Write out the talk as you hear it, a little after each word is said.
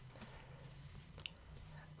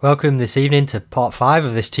Welcome this evening to part 5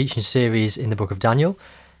 of this teaching series in the book of Daniel.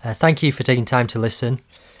 Thank you for taking time to listen.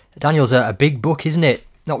 Daniel's a big book, isn't it?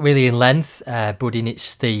 Not really in length, but in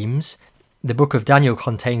its themes. The book of Daniel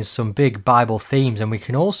contains some big Bible themes, and we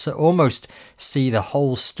can also almost see the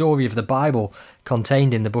whole story of the Bible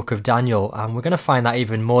contained in the book of Daniel, and we're going to find that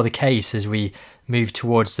even more the case as we move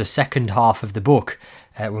towards the second half of the book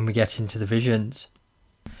when we get into the visions.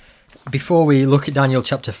 Before we look at Daniel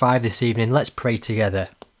chapter 5 this evening, let's pray together.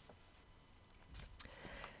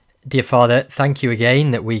 Dear Father, thank you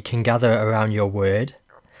again that we can gather around your word.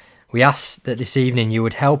 We ask that this evening you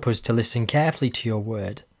would help us to listen carefully to your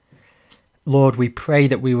word. Lord, we pray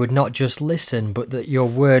that we would not just listen, but that your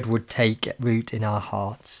word would take root in our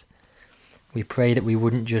hearts. We pray that we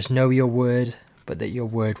wouldn't just know your word, but that your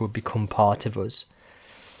word would become part of us.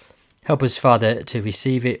 Help us, Father, to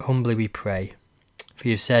receive it humbly, we pray. For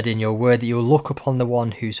you've said in your word that you'll look upon the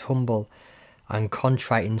one who's humble and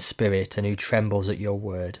contrite in spirit and who trembles at your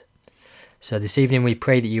word. So this evening we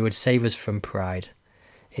pray that you would save us from pride.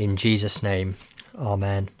 In Jesus' name,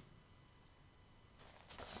 Amen.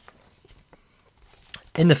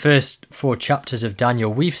 In the first 4 chapters of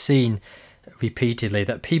Daniel, we've seen repeatedly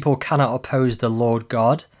that people cannot oppose the Lord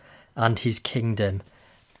God and his kingdom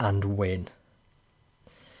and win.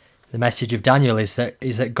 The message of Daniel is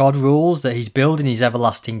that God rules, that he's building his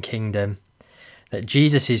everlasting kingdom, that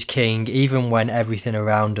Jesus is king even when everything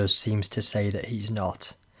around us seems to say that he's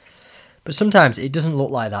not. But sometimes it doesn't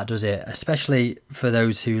look like that, does it? Especially for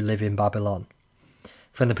those who live in Babylon.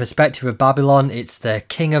 From the perspective of Babylon, it's the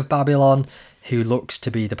king of Babylon who looks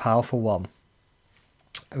to be the powerful one.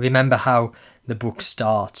 Remember how the book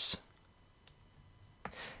starts.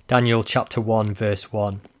 Daniel chapter 1 verse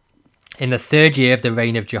 1. In the 3rd year of the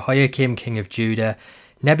reign of Jehoiakim, king of Judah,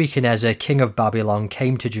 Nebuchadnezzar, king of Babylon,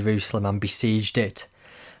 came to Jerusalem and besieged it.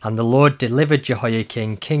 And the Lord delivered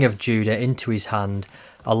Jehoiakim, king of Judah, into his hand,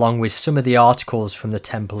 along with some of the articles from the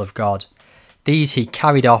temple of God. These he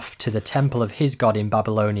carried off to the temple of his God in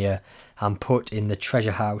Babylonia and put in the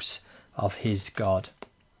treasure house of his God.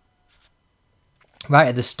 Right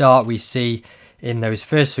at the start we see in those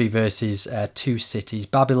first 3 verses 2 cities,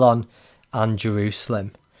 Babylon and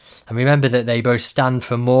Jerusalem. And remember that they both stand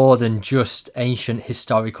for more than just ancient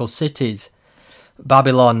historical cities.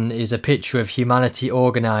 Babylon is a picture of humanity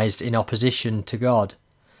organised in opposition to God.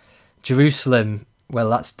 Jerusalem, well,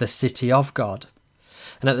 that's the city of God.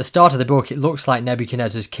 And at the start of the book, it looks like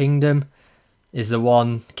Nebuchadnezzar's kingdom is the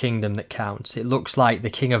one kingdom that counts. It looks like the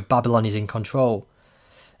king of Babylon is in control.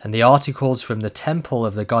 And the articles from the temple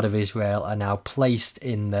of the God of Israel are now placed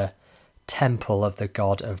in the temple of the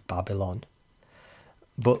God of Babylon.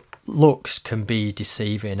 But looks can be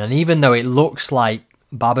deceiving. And even though it looks like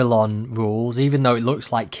Babylon rules, even though it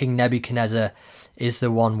looks like King Nebuchadnezzar is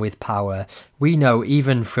the one with power, we know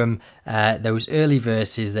even from those early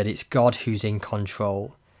verses that it's God who's in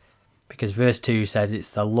control. Because verse 2 says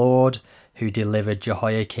it's the Lord who delivered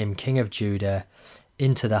Jehoiakim, king of Judah,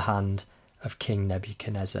 into the hand of King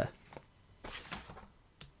Nebuchadnezzar.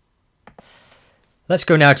 Let's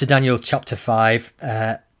go now to Daniel chapter 5.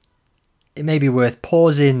 It may be worth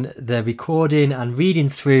pausing the recording and reading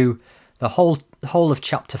through the whole of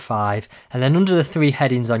chapter 5, and then under the 3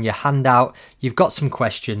 headings on your handout you've got some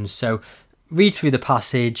questions, so read through the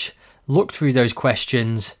passage, look through those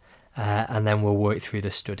questions, and then we'll work through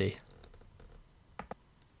the study.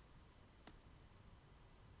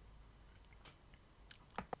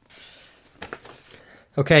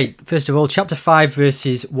 Okay, first of all, chapter 5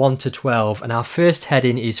 verses 1 to 12, and our first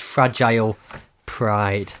heading is fragile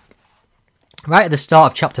pride. Right at the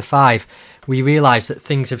start of chapter 5, we realise that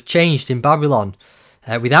things have changed in Babylon.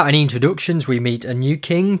 Without any introductions, we meet a new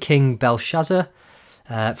king, King Belshazzar.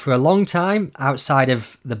 For a long time, outside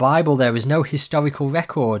of the Bible, there was no historical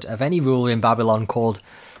record of any ruler in Babylon called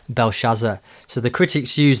Belshazzar. So the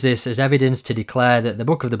critics use this as evidence to declare that the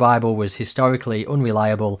book of the Bible was historically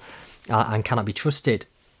unreliable and cannot be trusted.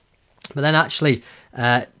 But then actually,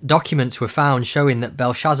 documents were found showing that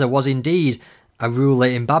Belshazzar was indeed a ruler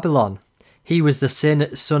in Babylon. He was the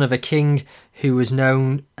son of a king who was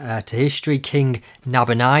known to history, King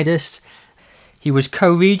Nabonidus. He was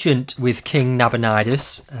co-regent with King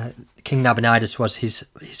Nabonidus. King Nabonidus was his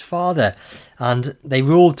father, and they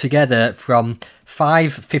ruled together from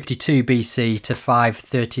 552 BC to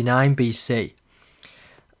 539 BC.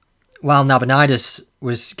 While Nabonidus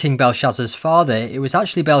was King Belshazzar's father, it was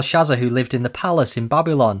actually Belshazzar who lived in the palace in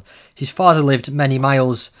Babylon. His father lived many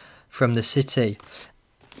miles from the city.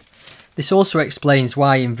 This also explains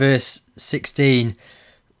why in verse 16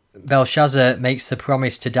 Belshazzar makes the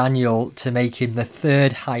promise to Daniel to make him the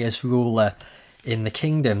 3rd highest ruler in the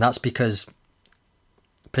kingdom. That's because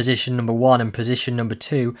position number 1 and position number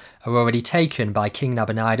 2 are already taken by King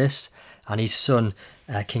Nabonidus and his son,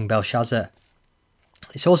 King Belshazzar.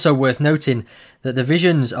 It's also worth noting that the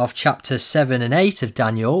visions of chapter 7 and 8 of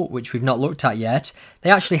Daniel, which we've not looked at yet, they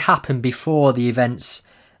actually happen before the events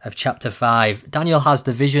of chapter 5. Daniel has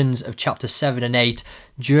the visions of chapter 7 and 8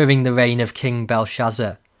 during the reign of King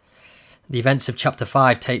Belshazzar. The events of chapter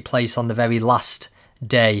 5 take place on the very last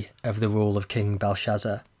day of the rule of King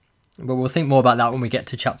Belshazzar. But we'll think more about that when we get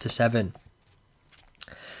to chapter 7.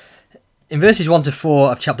 In verses 1 to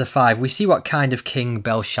 4 of chapter 5, we see what kind of king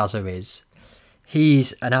Belshazzar is.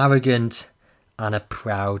 He's an arrogant and a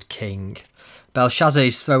proud king. Belshazzar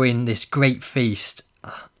is throwing this great feast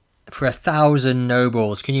for 1,000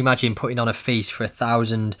 nobles. Can you imagine putting on a feast for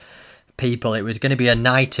 1,000 people? It was going to be a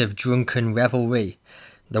night of drunken revelry.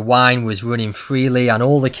 The wine was running freely and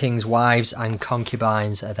all the king's wives and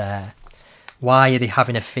concubines are there. Why are they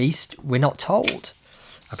having a feast? We're not told.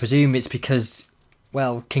 I presume it's because,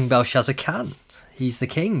 well, King Belshazzar can. He's the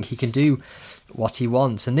king. He can do what he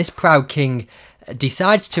wants. And this proud king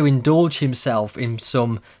decides to indulge himself in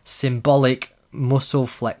some symbolic muscle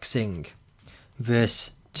flexing.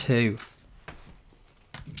 Verse 2.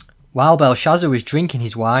 While Belshazzar was drinking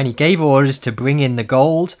his wine, he gave orders to bring in the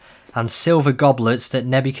gold and silver goblets that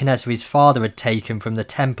Nebuchadnezzar his father had taken from the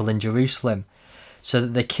temple in Jerusalem, so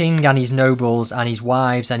that the king and his nobles and his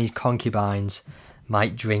wives and his concubines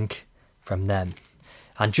might drink from them.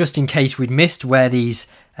 And just in case we'd missed where these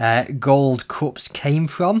gold cups came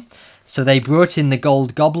from, so they brought in the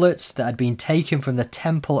gold goblets that had been taken from the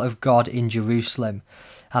temple of God in Jerusalem,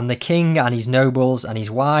 and the king and his nobles and his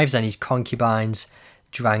wives and his concubines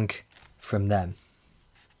drank from them.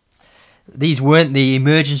 These weren't the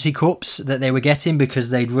emergency cups that they were getting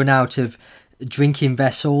because they'd run out of drinking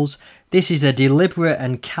vessels. This is a deliberate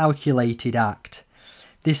and calculated act.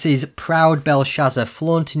 This is proud Belshazzar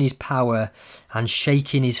flaunting his power and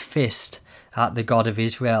shaking his fist at the God of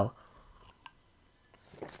Israel.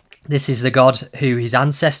 This is the God who his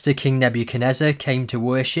ancestor King Nebuchadnezzar came to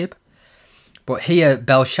worship. But here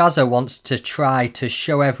Belshazzar wants to try to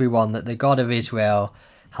show everyone that the God of Israel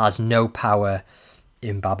has no power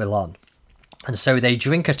in Babylon. And so they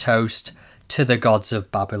drink a toast to the gods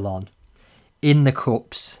of Babylon in the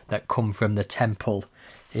cups that come from the temple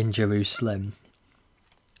in Jerusalem.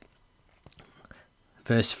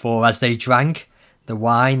 Verse 4, as they drank the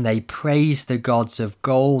wine, they praised the gods of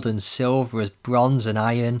gold and silver as bronze and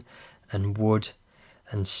iron and wood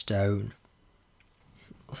and stone.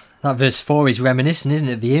 That verse 4 is reminiscent, isn't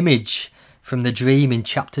it, of the image from the dream in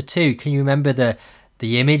chapter 2. Can you remember the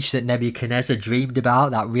image that Nebuchadnezzar dreamed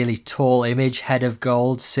about? That really tall image, head of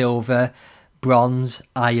gold, silver, bronze,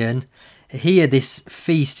 iron. Here, this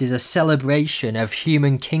feast is a celebration of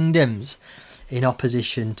human kingdoms in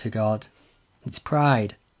opposition to God. It's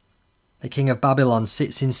pride. The king of Babylon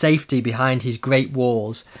sits in safety behind his great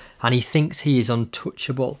walls and he thinks he is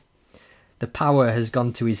untouchable. The power has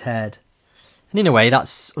gone to his head. And in a way,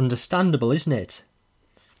 that's understandable, isn't it?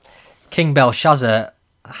 King Belshazzar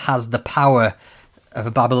has the power of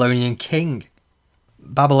a Babylonian king.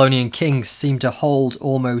 Babylonian kings seem to hold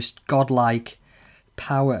almost godlike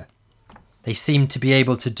power. They seem to be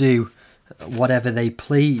able to do whatever they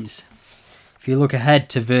please. If you look ahead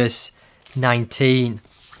to verse 19,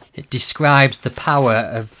 it describes the power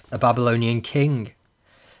of a Babylonian king.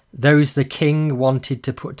 Those the king wanted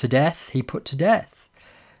to put to death, he put to death.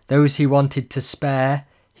 Those he wanted to spare,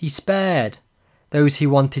 he spared. Those he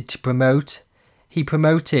wanted to promote, he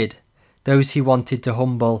promoted. Those he wanted to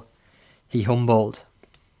humble, he humbled.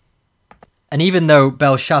 And even though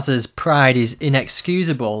Belshazzar's pride is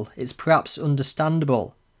inexcusable, it's perhaps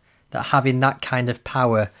understandable that having that kind of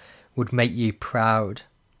power would make you proud.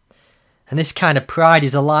 And this kind of pride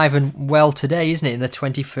is alive and well today, isn't it, in the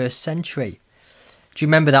 21st century? Do you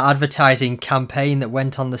remember that advertising campaign that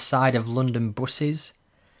went on the side of London buses?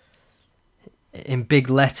 In big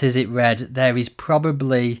letters it read, "There is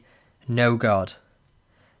probably no God.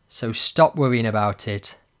 So stop worrying about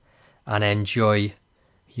it and enjoy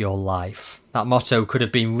your life." That motto could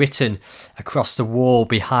have been written across the wall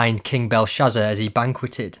behind King Belshazzar as he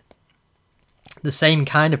banqueted. The same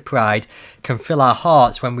kind of pride can fill our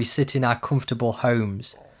hearts when we sit in our comfortable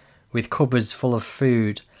homes with cupboards full of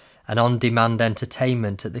food and on-demand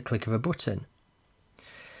entertainment at the click of a button.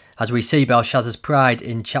 As we see Belshazzar's pride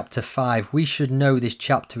in chapter 5, we should know this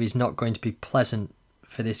chapter is not going to be pleasant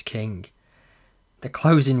for this king. The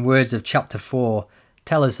closing words of chapter 4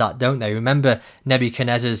 tell us that, don't they? Remember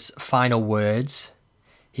Nebuchadnezzar's final words?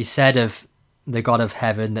 He said of the God of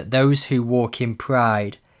heaven that those who walk in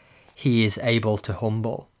pride, he is able to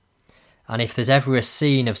humble. And if there's ever a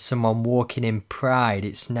scene of someone walking in pride,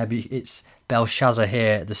 it's Belshazzar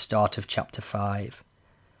here at the start of chapter 5.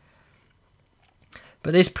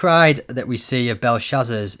 But this pride that we see of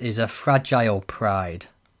Belshazzar's is a fragile pride.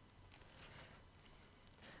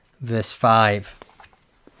 Verse 5.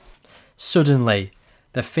 Suddenly,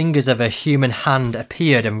 the fingers of a human hand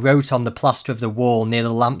appeared and wrote on the plaster of the wall near the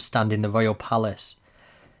lampstand in the royal palace.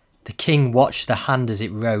 The king watched the hand as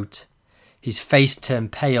it wrote. His face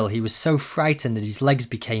turned pale. He was so frightened that his legs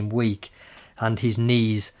became weak and his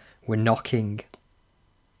knees were knocking.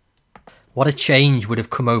 What a change would have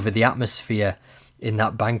come over the atmosphere in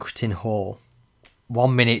that banqueting hall.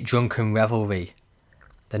 1 minute drunken revelry,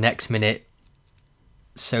 the next minute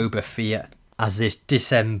sober fear, as this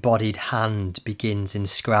disembodied hand begins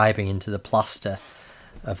inscribing into the plaster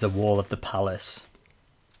of the wall of the palace.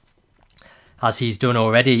 As he's done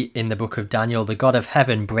already in the book of Daniel, the God of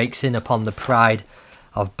heaven breaks in upon the pride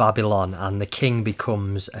of Babylon and the king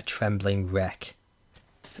becomes a trembling wreck.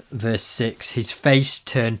 Verse 6, his face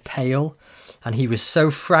turned pale and he was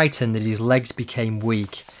so frightened that his legs became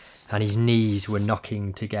weak and his knees were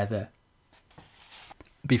knocking together.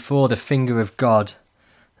 Before the finger of God,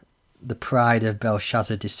 the pride of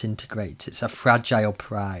Belshazzar disintegrates. It's a fragile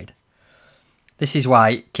pride. This is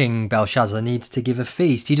why King Belshazzar needs to give a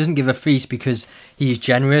feast. He doesn't give a feast because he is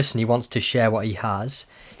generous and he wants to share what he has.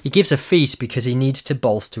 He gives a feast because he needs to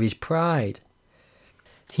bolster his pride.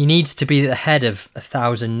 He needs to be the head of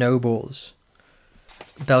 1,000 nobles.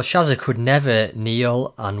 Belshazzar could never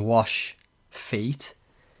kneel and wash feet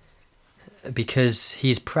because he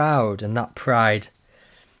is proud, and that pride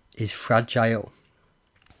is fragile.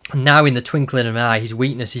 And now in the twinkling of an eye, his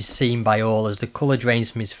weakness is seen by all as the colour drains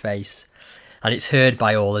from his face, and it's heard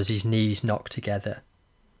by all as his knees knock together.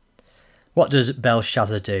 What does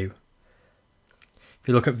Belshazzar do? If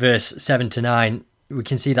you look at verse 7 to 9, we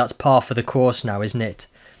can see that's par for the course now, isn't it?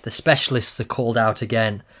 The specialists are called out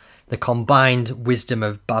again, the combined wisdom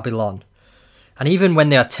of Babylon. And even when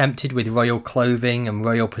they are tempted with royal clothing and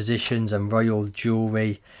royal positions and royal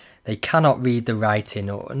jewellery, they cannot read the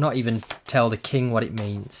writing or not even tell the king what it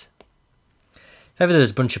means. If ever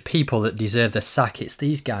there's a bunch of people that deserve the sack, it's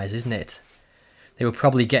these guys, isn't it? They were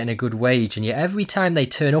probably getting a good wage, and yet every time they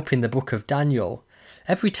turn up in the book of Daniel,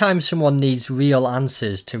 every time someone needs real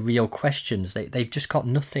answers to real questions, they've just got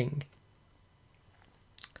nothing.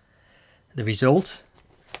 The result?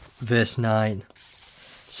 Verse 9.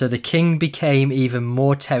 So the king became even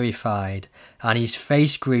more terrified, and his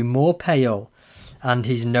face grew more pale, and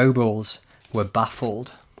his nobles were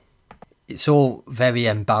baffled. It's all very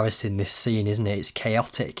embarrassing, this scene, isn't it? It's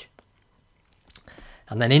chaotic.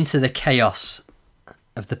 And then into the chaos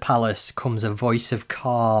of the palace comes a voice of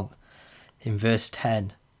calm in verse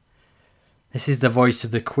 10. This is the voice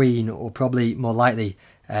of the queen, or probably more likely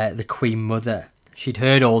the queen mother. She'd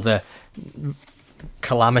heard all the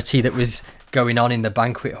calamity that was going on in the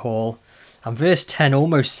banquet hall, and verse 10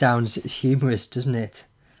 almost sounds humorous, doesn't it?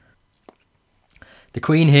 The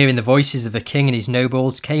queen, hearing the voices of the king and his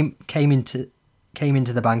nobles, came into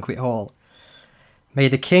the banquet hall. "May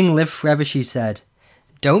the king live forever," she said.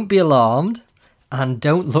 "Don't be alarmed, and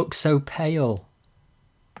don't look so pale."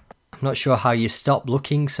 I'm not sure how you stop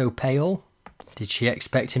looking so pale. Did she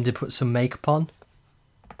expect him to put some makeup on?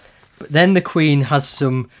 But then the queen has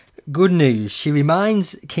some good news. She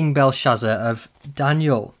reminds King Belshazzar of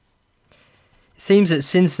Daniel. It seems that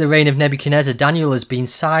since the reign of Nebuchadnezzar, Daniel has been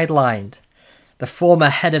sidelined. The former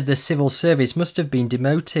head of the civil service must have been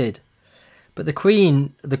demoted. But the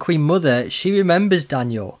queen mother, she remembers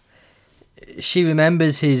Daniel. She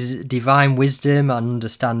remembers his divine wisdom and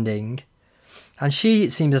understanding. And she,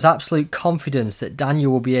 it seems, has absolute confidence that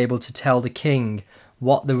Daniel will be able to tell the king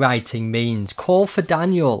what the writing means. "Call for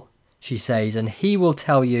Daniel," she says, "and he will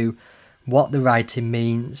tell you what the writing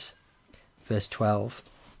means." Verse 12.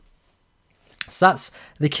 So that's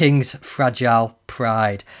the king's fragile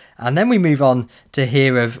pride. And then we move on to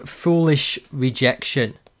hear of foolish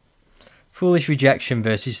rejection. Foolish rejection,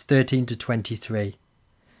 verses 13 to 23.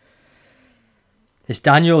 This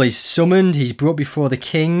Daniel is summoned, he's brought before the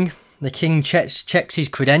king. The king checks his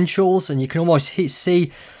credentials, and you can almost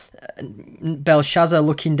see Belshazzar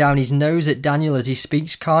looking down his nose at Daniel as he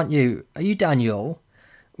speaks, can't you? "Are you Daniel,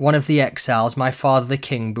 one of the exiles my father the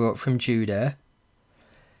king brought from Judah?"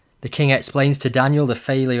 The king explains to Daniel the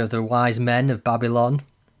failure of the wise men of Babylon.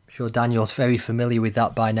 I'm sure Daniel's very familiar with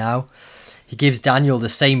that by now. He gives Daniel the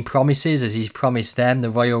same promises as he's promised them, the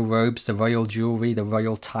royal robes, the royal jewellery, the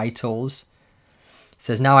royal titles. It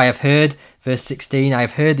says, "Now I have heard," verse 16, "I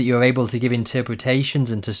have heard that you are able to give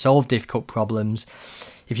interpretations and to solve difficult problems.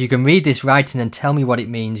 If you can read this writing and tell me what it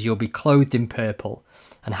means, you'll be clothed in purple,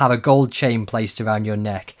 and have a gold chain placed around your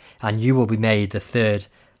neck, and you will be made the third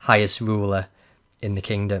highest ruler in the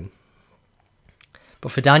kingdom.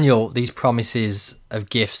 But for Daniel, these promises of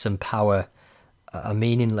gifts and power are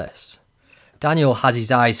meaningless. Daniel has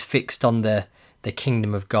his eyes fixed on the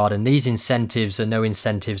kingdom of God, and these incentives are no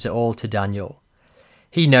incentives at all to Daniel.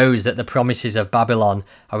 He knows that the promises of Babylon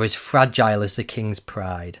are as fragile as the king's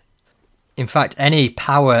pride. In fact, any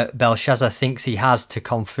power Belshazzar thinks he has to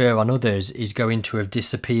confer on others is going to have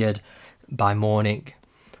disappeared by morning,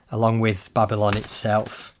 along with Babylon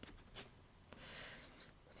itself.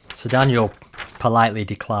 So Daniel politely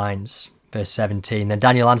declines. Verse 17, then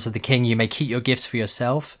Daniel answered the king, you may keep your gifts for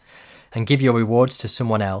yourself and give your rewards to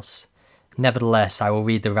someone else. Nevertheless, I will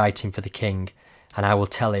read the writing for the king, and I will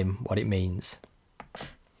tell him what it means.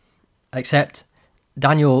 Except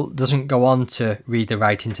Daniel doesn't go on to read the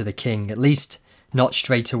writing to the king, at least not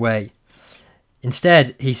straight away.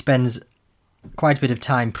 Instead, he spends quite a bit of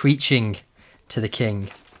time preaching to the king.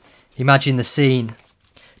 Imagine the scene.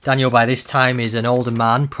 Daniel by this time is an older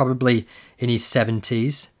man, probably in his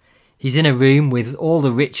 70s. He's in a room with all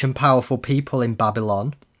the rich and powerful people in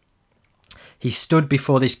Babylon. He stood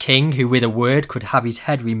before this king who with a word could have his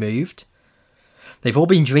head removed. They've all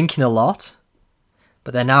been drinking a lot,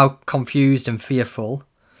 but they're now confused and fearful.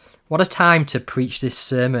 What a time to preach this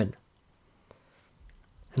sermon.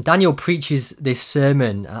 And Daniel preaches this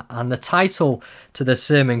sermon, and the title to the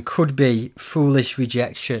sermon could be Foolish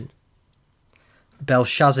Rejection.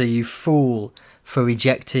 Belshazzar, you fool, for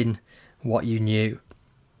rejecting what you knew.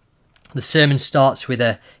 The sermon starts with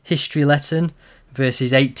a history lesson,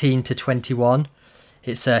 verses 18 to 21.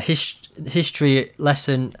 It's a history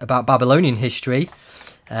lesson about Babylonian history,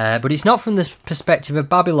 but it's not from the perspective of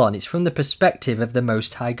Babylon, it's from the perspective of the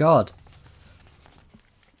Most High God.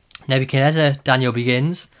 Nebuchadnezzar, Daniel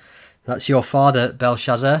begins, that's your father,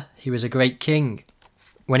 Belshazzar. He was a great king.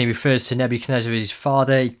 When he refers to Nebuchadnezzar as his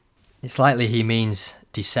father, it's likely he means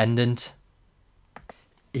descendant.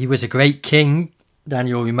 He was a great king,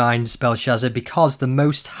 Daniel reminds Belshazzar, because the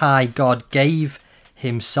Most High God gave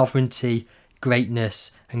him sovereignty,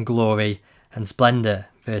 greatness and glory and splendour,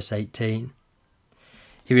 verse 18.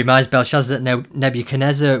 He reminds Belshazzar that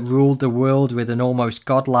Nebuchadnezzar ruled the world with an almost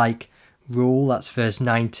godlike rule, that's verse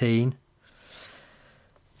 19.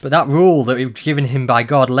 But that rule that was given him by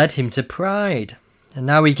God led him to pride. And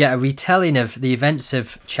now we get a retelling of the events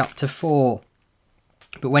of chapter 4.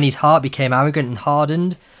 But when his heart became arrogant and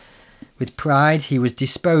hardened with pride, he was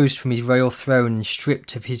disposed from his royal throne and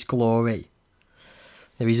stripped of his glory.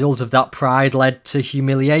 The result of that pride led to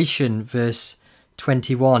humiliation, verse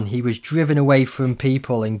 21. He was driven away from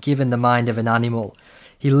people and given the mind of an animal.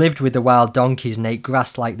 He lived with the wild donkeys and ate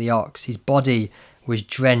grass like the ox. His body was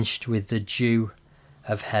drenched with the dew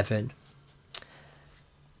of heaven.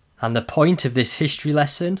 And the point of this history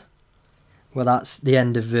lesson, well, that's the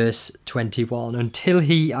end of verse 21. Until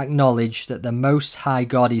he acknowledged that the Most High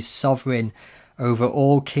God is sovereign over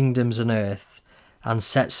all kingdoms on earth and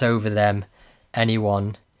sets over them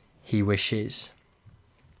anyone he wishes.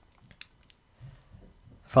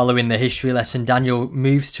 Following the history lesson, Daniel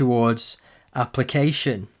moves towards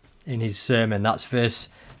application in his sermon. That's verse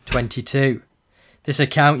 22. This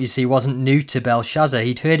account, you see, wasn't new to Belshazzar.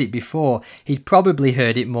 He'd heard it before. He'd probably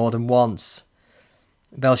heard it more than once.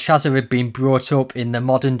 Belshazzar had been brought up in the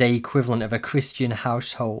modern-day equivalent of a Christian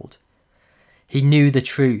household. He knew the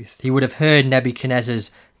truth. He would have heard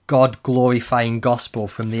Nebuchadnezzar's God-glorifying gospel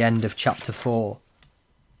from the end of chapter 4.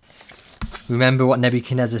 Remember what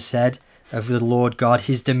Nebuchadnezzar said of the Lord God?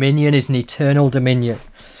 His dominion is an eternal dominion.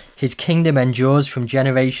 His kingdom endures from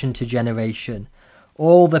generation to generation.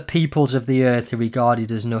 All the peoples of the earth are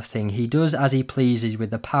regarded as nothing. He does as he pleases with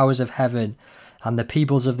the powers of heaven and the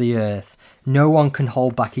peoples of the earth. No one can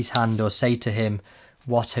hold back his hand or say to him,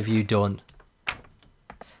 "What have you done?"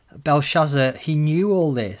 Belshazzar, he knew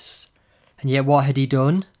all this, and yet what had he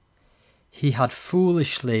done? He had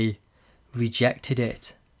foolishly rejected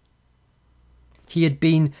it. He had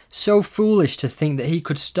been so foolish to think that he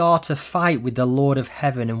could start a fight with the Lord of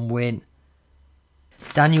heaven and win.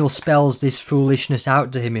 Daniel spells this foolishness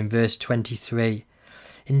out to him in verse 23.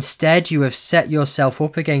 Instead, you have set yourself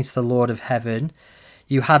up against the Lord of heaven.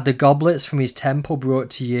 You had the goblets from his temple brought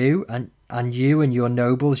to you, and you and your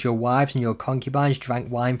nobles, your wives and your concubines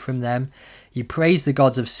drank wine from them. You praised the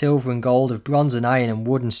gods of silver and gold, of bronze and iron and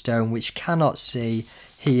wood and stone, which cannot see,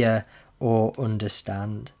 hear, or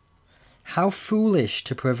understand. How foolish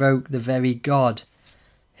to provoke the very God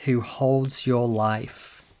who holds your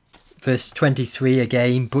life. Verse 23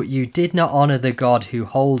 again, but you did not honour the God who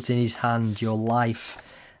holds in his hand your life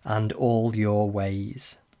and all your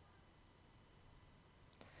ways.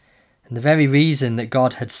 And the very reason that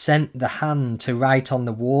God had sent the hand to write on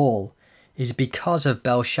the wall is because of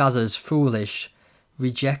Belshazzar's foolish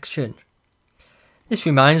rejection. This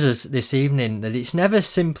reminds us this evening that it's never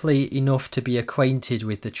simply enough to be acquainted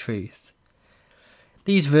with the truth.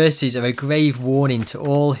 These verses are a grave warning to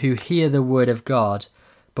all who hear the word of God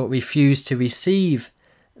but refuse to receive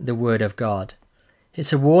the word of God.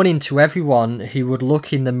 It's a warning to everyone who would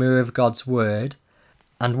look in the mirror of God's word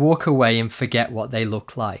and walk away and forget what they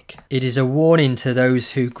look like. It is a warning to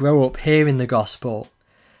those who grow up hearing the gospel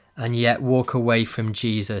and yet walk away from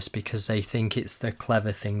Jesus because they think it's the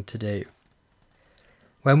clever thing to do.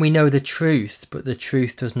 When we know the truth, but the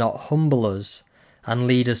truth does not humble us and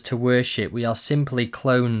lead us to worship, we are simply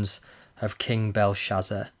clones of King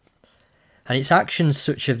Belshazzar. And it's actions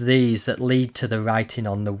such as these that lead to the writing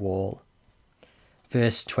on the wall.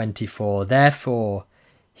 Verse 24, therefore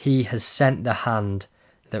he has sent the hand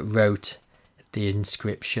that wrote the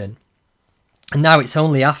inscription. And now it's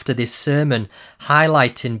only after this sermon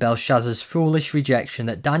highlighting Belshazzar's foolish rejection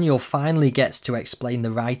that Daniel finally gets to explain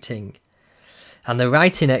the writing. And the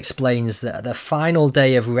writing explains that the final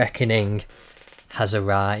day of reckoning has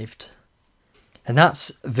arrived. And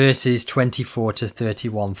that's verses 24 to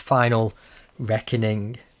 31, final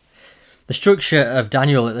reckoning. The structure of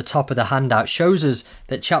Daniel at the top of the handout shows us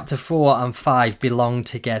that chapter 4 and 5 belong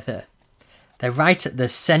together. They're right at the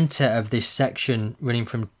centre of this section running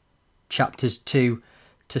from chapters 2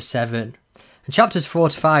 to 7. And chapters 4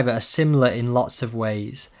 to 5 are similar in lots of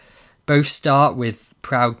ways. Both start with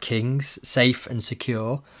proud kings, safe and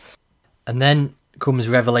secure. And then comes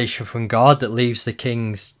revelation from God that leaves the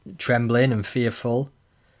kings trembling and fearful.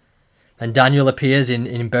 And Daniel appears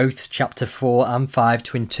in both chapter 4 and 5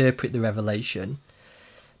 to interpret the revelation.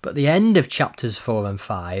 But the end of chapters 4 and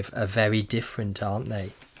 5 are very different, aren't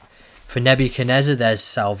they? For Nebuchadnezzar, there's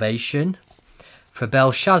salvation. For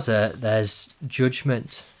Belshazzar, there's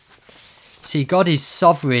judgment. See, God is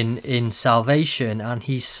sovereign in salvation and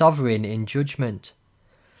he's sovereign in judgment.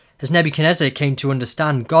 As Nebuchadnezzar came to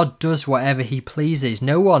understand, God does whatever he pleases.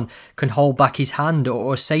 No one can hold back his hand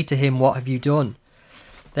or say to him, what have you done?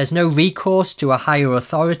 There's no recourse to a higher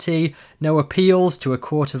authority, no appeals to a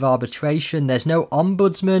court of arbitration. There's no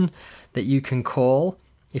ombudsman that you can call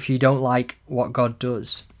if you don't like what God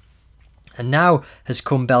does. And now has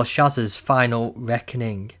come Belshazzar's final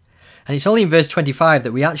reckoning. And it's only in verse 25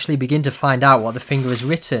 that we actually begin to find out what the finger has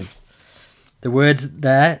written. The words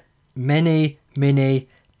there, mene,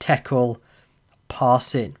 tekel,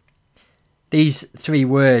 parsin. These three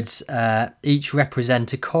words each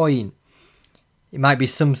represent a coin. It might be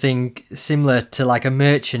something similar to like a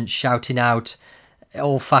merchant shouting out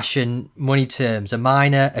old-fashioned money terms, a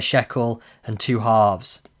mina, a shekel, and 2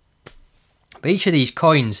 halves. But each of these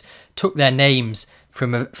coins took their names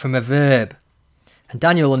from a verb, and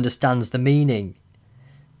Daniel understands the meaning.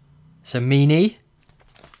 So mene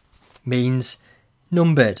means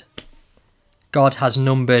numbered. God has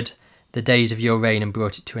numbered the days of your reign and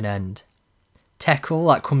brought it to an end. Tekel,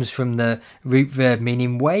 that comes from the root verb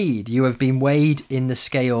meaning weighed. You have been weighed in the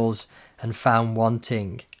scales and found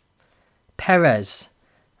wanting. Perez,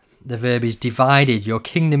 the verb is divided. Your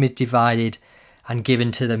kingdom is divided and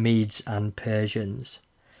given to the Medes and Persians.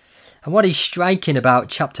 And what is striking about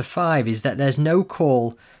chapter 5 is that there's no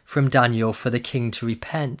call from Daniel for the king to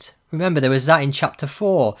repent. Remember, there was that in chapter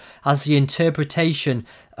 4. As the interpretation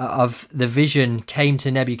of the vision came to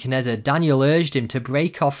Nebuchadnezzar, Daniel urged him to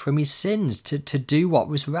break off from his sins, to do what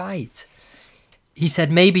was right. He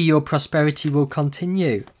said, maybe your prosperity will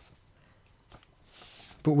continue.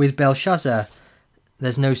 But with Belshazzar,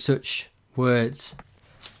 there's no such words.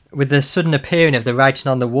 With the sudden appearing of the writing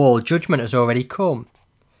on the wall, judgment has already come.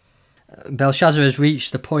 Belshazzar has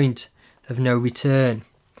reached the point of no return.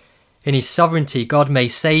 In his sovereignty, God may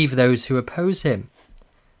save those who oppose him,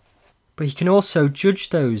 but he can also judge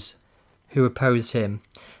those who oppose him.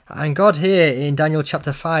 And God here in Daniel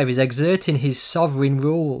chapter 5 is exerting his sovereign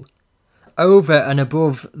rule over and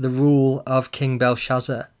above the rule of King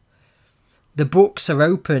Belshazzar. The books are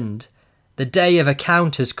opened, the day of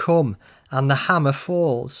account has come, and the hammer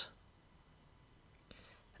falls.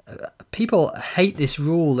 People hate this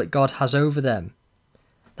rule that God has over them.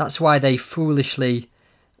 That's why they foolishly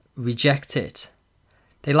reject it.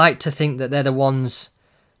 They like to think that they're the ones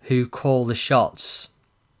who call the shots.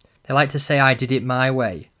 They like to say, I did it my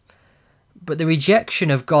way. But the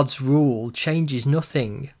rejection of God's rule changes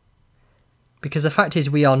nothing. Because the fact is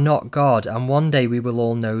we are not God, and one day we will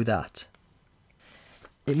all know that.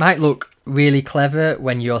 It might look really clever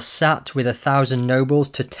when you're sat with 1,000 nobles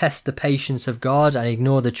to test the patience of God and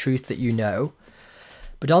ignore the truth that you know.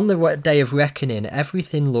 But on the day of reckoning,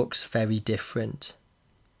 everything looks very different.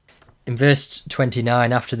 In verse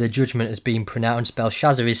 29, after the judgment has been pronounced,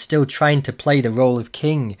 Belshazzar is still trying to play the role of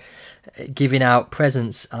king, giving out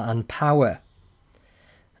presents and power.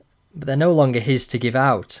 But they're no longer his to give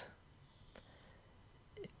out.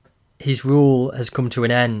 His rule has come to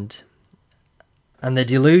an end. And the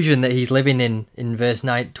delusion that he's living in verse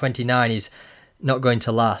 29 is not going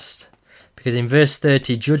to last. Because in verse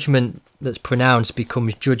 30, judgment that's pronounced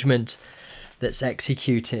becomes judgment that's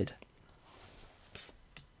executed.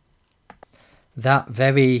 That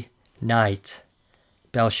very night,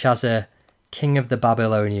 Belshazzar, king of the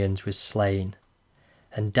Babylonians, was slain,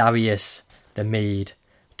 and Darius the Mede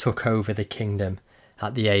took over the kingdom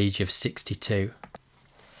at the age of 62.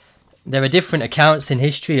 There are different accounts in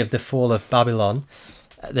history of the fall of Babylon.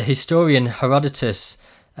 The historian Herodotus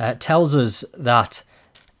tells us that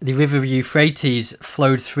the river Euphrates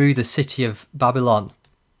flowed through the city of Babylon,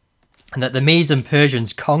 and that the Medes and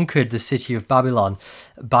Persians conquered the city of Babylon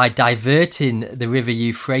by diverting the river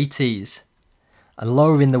Euphrates and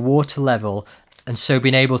lowering the water level, and so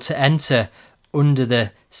being able to enter under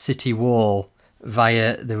the city wall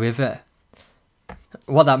via the river.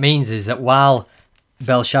 What that means is that while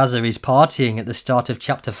Belshazzar is partying at the start of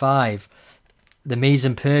chapter 5, the Medes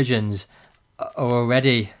and Persians are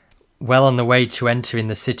already well on the way to entering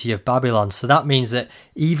the city of Babylon. So that means that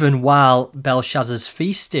even while Belshazzar's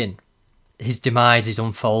feasting, his demise is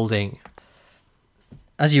unfolding.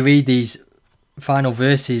 As you read these final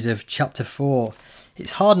verses of chapter 4,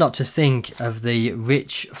 it's hard not to think of the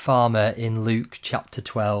rich farmer in Luke chapter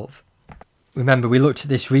 12. Remember, we looked at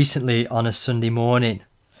this recently on a Sunday morning.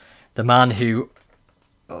 The man who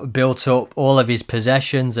built up all of his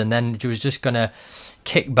possessions and then was just going to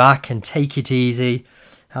kick back and take it easy.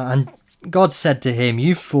 And God said to him,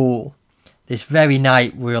 "You fool, this very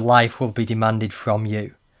night your life will be demanded from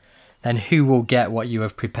you. Then who will get what you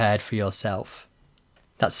have prepared for yourself?"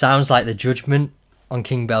 That sounds like the judgment on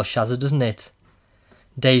King Belshazzar, doesn't it?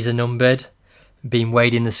 Days are numbered, being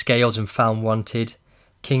weighed in the scales and found wanted,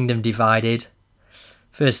 kingdom divided.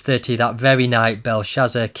 Verse 30, that very night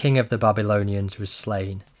Belshazzar, king of the Babylonians, was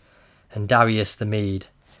slain, and Darius the Mede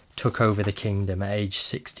took over the kingdom at age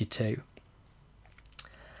 62.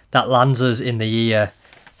 That lands us in the year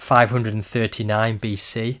 539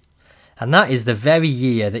 BC, and that is the very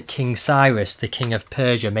year that King Cyrus, the king of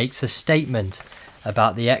Persia, makes a statement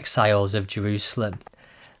about the exiles of Jerusalem.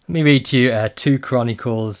 Let me read to you 2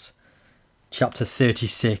 Chronicles chapter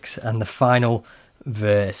 36 and the final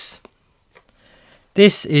verse.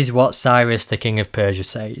 This is what Cyrus, the king of Persia,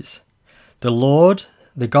 says. "The Lord,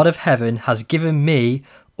 the God of heaven, has given me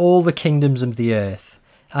all the kingdoms of the earth,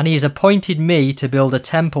 and he has appointed me to build a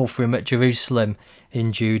temple for him at Jerusalem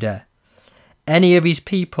in Judah. Any of his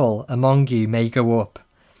people among you may go up,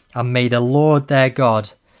 and may the Lord their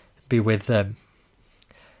God be with them."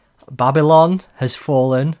 Babylon has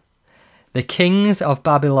fallen. The kings of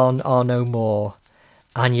Babylon are no more.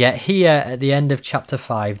 And yet here at the end of chapter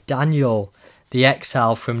 5, Daniel, the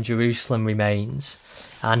exile from Jerusalem, remains.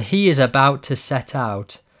 And he is about to set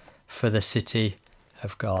out for the city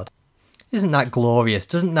of God. Isn't that glorious?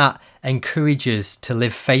 Doesn't that encourage us to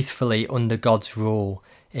live faithfully under God's rule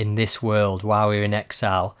in this world while we're in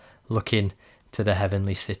exile, looking to the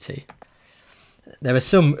heavenly city? There are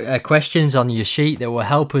some questions on your sheet that will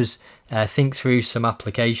help us think through some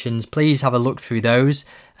applications. Please have a look through those,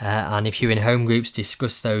 and if you're in home groups,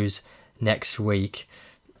 discuss those next week.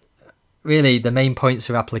 Really, the main points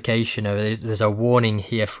of application are there's a warning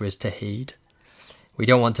here for us to heed. We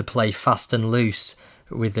don't want to play fast and loose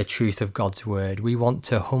with the truth of God's word. We want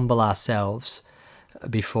to humble ourselves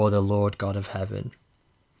before the Lord God of heaven.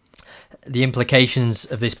 The implications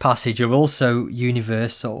of this passage are also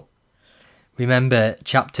universal. Remember,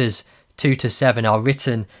 chapters 2 to 7 are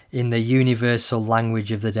written in the universal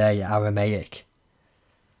language of the day, Aramaic.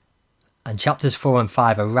 And chapters 4 and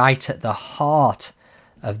 5 are right at the heart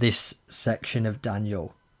of this section of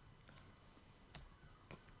Daniel.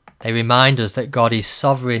 They remind us that God is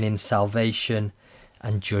sovereign in salvation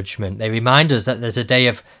and judgment. They remind us that there's a day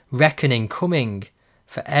of reckoning coming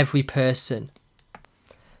for every person.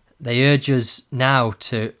 They urge us now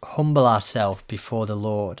to humble ourselves before the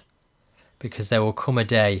Lord, because there will come a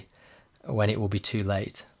day when it will be too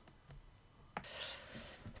late.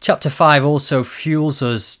 Chapter 5 also fuels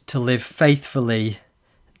us to live faithfully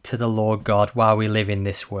to the Lord God while we live in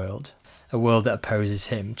this world, a world that opposes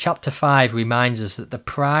him. Chapter 5 reminds us that the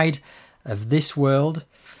pride of this world,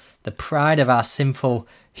 the pride of our sinful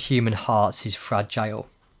human hearts, is fragile.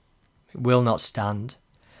 It will not stand.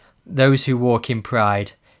 Those who walk in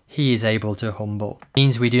pride, he is able to humble. It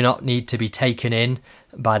means we do not need to be taken in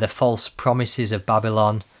by the false promises of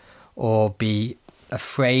Babylon or be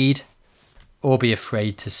afraid or be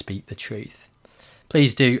afraid to speak the truth?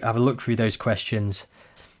 Please do have a look through those questions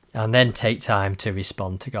and then take time to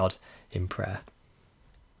respond to God in prayer.